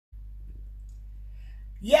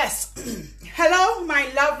Yes. Hello, my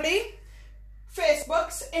lovely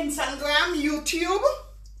Facebooks, Instagram, YouTube.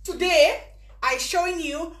 Today, I'm showing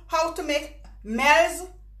you how to make MELL's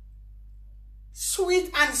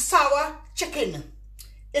sweet and sour chicken.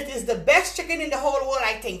 It is the best chicken in the whole world,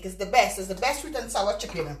 I think. It's the best. It's the best sweet and sour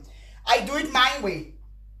chicken. I do it my way.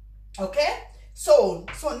 Okay? So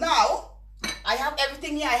now, I have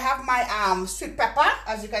everything here. I have my sweet pepper,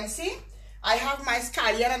 as you can see. I have my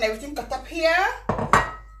scallion and everything cut up here.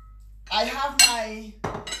 I have my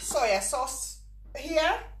soya sauce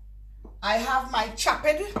here. I have my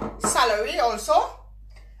chopped celery also.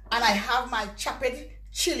 And I have my chopped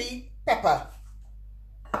chili pepper.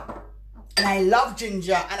 And I love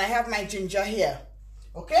ginger, and I have my ginger here.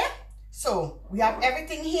 Okay? So, we have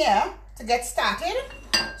everything here to get started.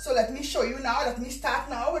 So, let me show you now. Let me start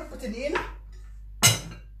now with putting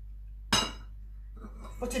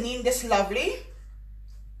in this lovely,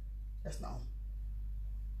 just now,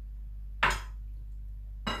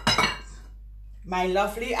 my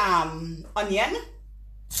lovely onion.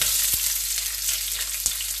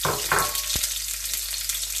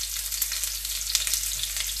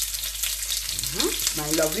 My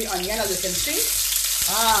lovely onion, as you can see.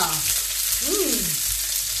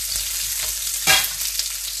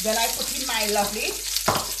 Then I put in my lovely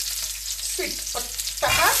sweet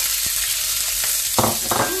pepper.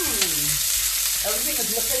 Everything is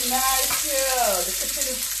looking nice here. The kitchen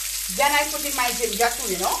is. Then I put in my ginger too,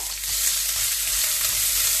 you know.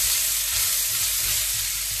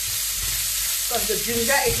 Because the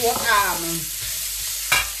ginger is what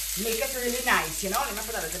make it really nice, you know. Let me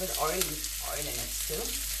put a little bit of oil in it still.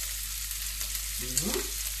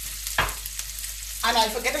 And I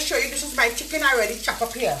forget to show you, this is my chicken already chopped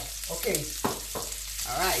up here. Okay.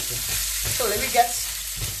 Alright. So let me get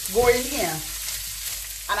going here.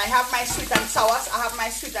 And I have my sweet and sour. I have my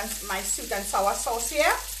sweet and sour sauce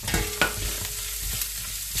here.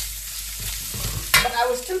 But I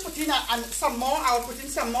will still put in some more. I will put in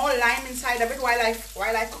some more lime inside of it while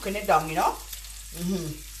I cooking it down, you know.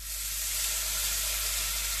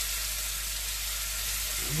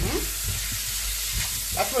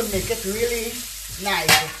 That will make it really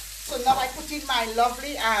nice. So now I put in my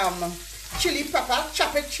lovely chili pepper,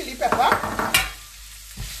 chopped chili pepper.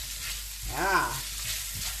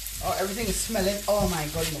 Oh, everything is smelling. Oh my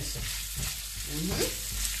goodness.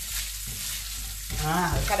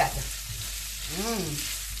 Look at that.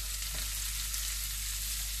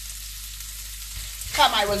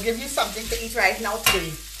 Come, I will give you something to eat right now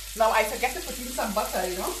today. Now I forget to put in some butter,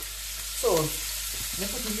 you know. So let me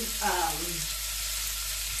put in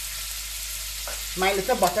my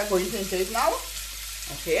little butter going into it now.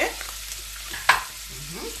 Okay.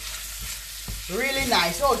 Really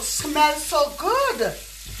nice. Oh, it smells so good.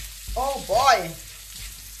 Oh boy.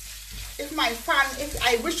 If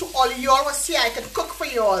I wish all of y'all was here, I could cook for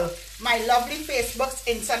y'all. My lovely Facebooks,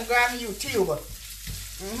 Instagram, YouTube.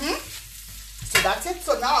 So that's it.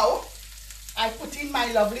 So now I put in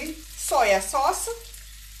my lovely soya sauce.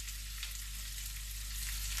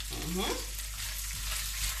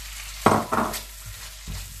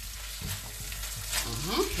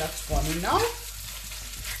 That's gone in now.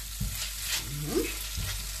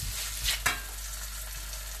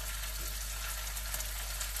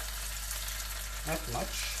 Not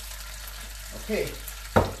much. Okay.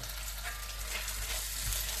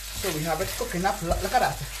 So we have it cooking up. Look at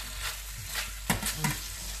that.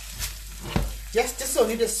 Just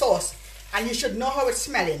only the sauce, and you should know how it's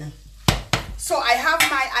smelling. So I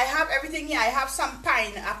have everything here. I have some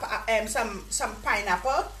pineapple, some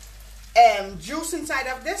pineapple juice inside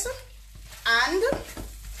of this, and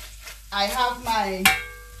I have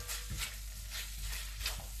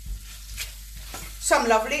some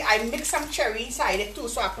lovely. I mix some cherry inside it too,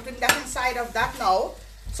 so I'm putting that inside of that now.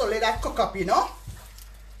 So let that cook up, you know.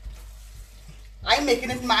 I'm making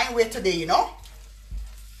it my way today, you know.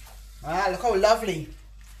 Look how lovely.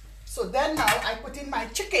 So then now I put in my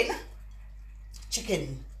chicken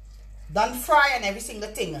done fry and every single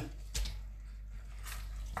thing.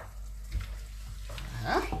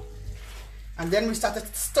 And then we started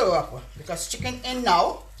to stir up because chicken in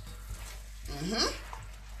now.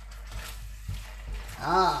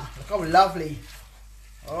 Look how lovely.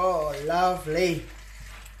 Oh, lovely.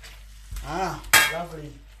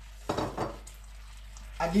 Lovely.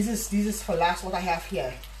 And this is for last what I have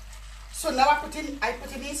here. So now I put in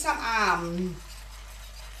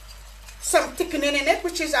some thickening in it,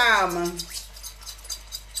 which is oh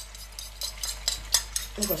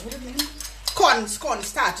gosh, what do you mean? Corn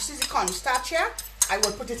starch. This is the corn starch here. I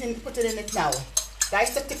will put it in it now.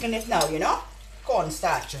 That's to thicken it now, you know. Corn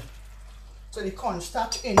starch. So the corn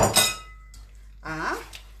starch in it. And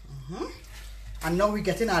now we're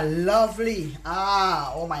getting a lovely,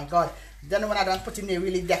 oh my God. Then when I don't put in the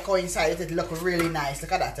really decor inside it, it look really nice.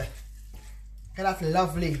 Look at that. Look at that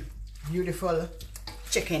lovely, beautiful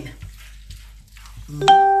chicken.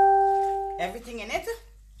 Everything in it.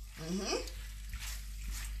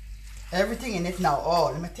 Everything in it now.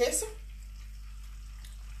 Oh, let me taste.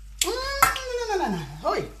 No.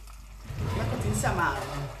 Hoi. Let me put in some.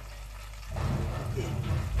 Okay.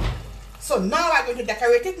 So now I'm going to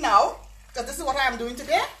decorate it now. Because this is what I'm doing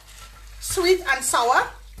today. Sweet and sour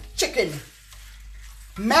chicken.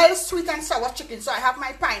 MELL sweet and sour chicken. So I have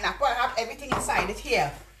my pineapple. I have everything inside it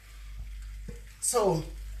here. So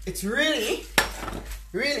it's really,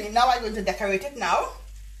 now I'm going to decorate it now.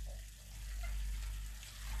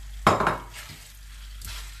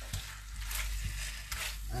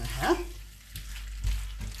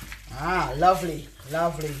 Lovely.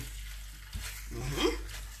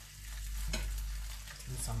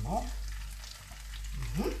 Some more.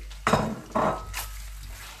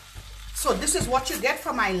 So this is what you get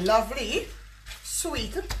for my lovely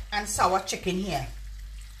sweet and sour chicken here.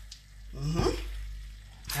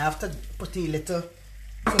 I have to put a little.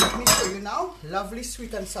 So let me show you now. Lovely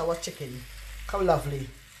sweet and sour chicken. How lovely.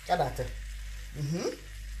 Look at that.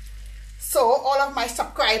 So all of my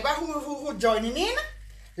subscribers who joining in,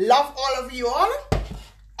 love all of you all.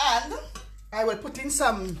 And I will put in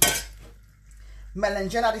some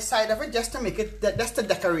melange on the side of it just to make it, just to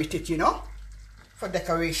decorate it, you know, for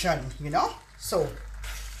decoration, you know. So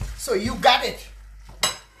you got it.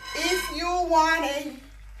 If you want it,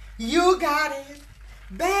 you got it,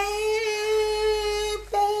 baby.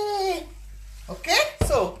 Okay,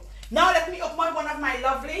 so now let me open one of my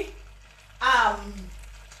lovely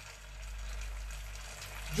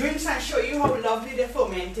drinks and show you how lovely they're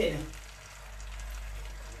fermenting.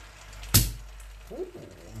 Ooh,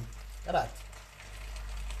 look at that.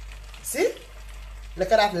 See?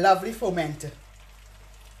 Look at that lovely ferment.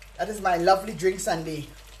 That is my lovely drink sundae.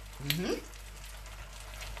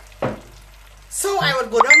 So I will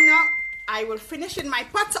go down now. I will finish in my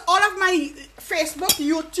pot. So all of my Facebook,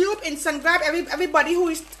 YouTube, Instagram, everybody who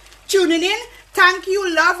is tuning in, thank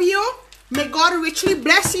you, love you. May God richly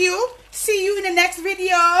bless you. See you in the next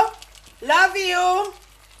video. Love you.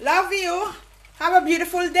 Love you. Have a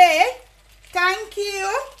beautiful day. Thank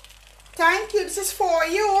you. Thank you. This is for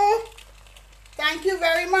you. Thank you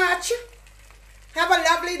very much. Have a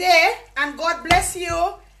lovely day and God bless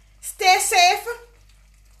you. Stay safe.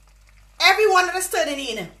 Everyone that is turning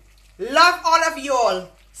in. Love all of you all.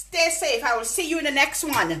 Stay safe. I will see you in the next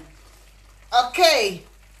one. Okay.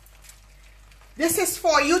 This is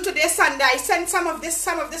for you today, Sunday. I sent some of this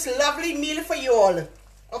lovely meal for you all.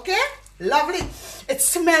 Okay? Lovely. It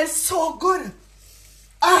smells so good.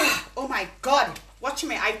 Oh my God. Watch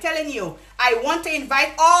me. I'm telling you. I want to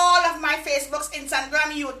invite all of my Facebooks,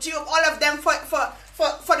 Instagram, YouTube, all of them for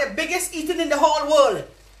the biggest eating in the whole world.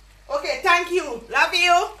 Okay, thank you. Love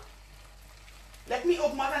you. Let me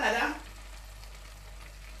open up another.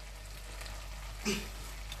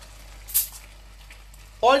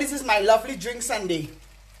 All this is my lovely drink sundae.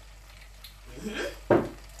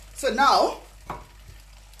 So now,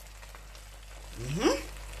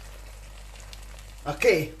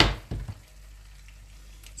 okay.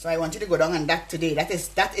 So I want you to go down on that today. That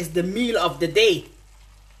is the meal of the day.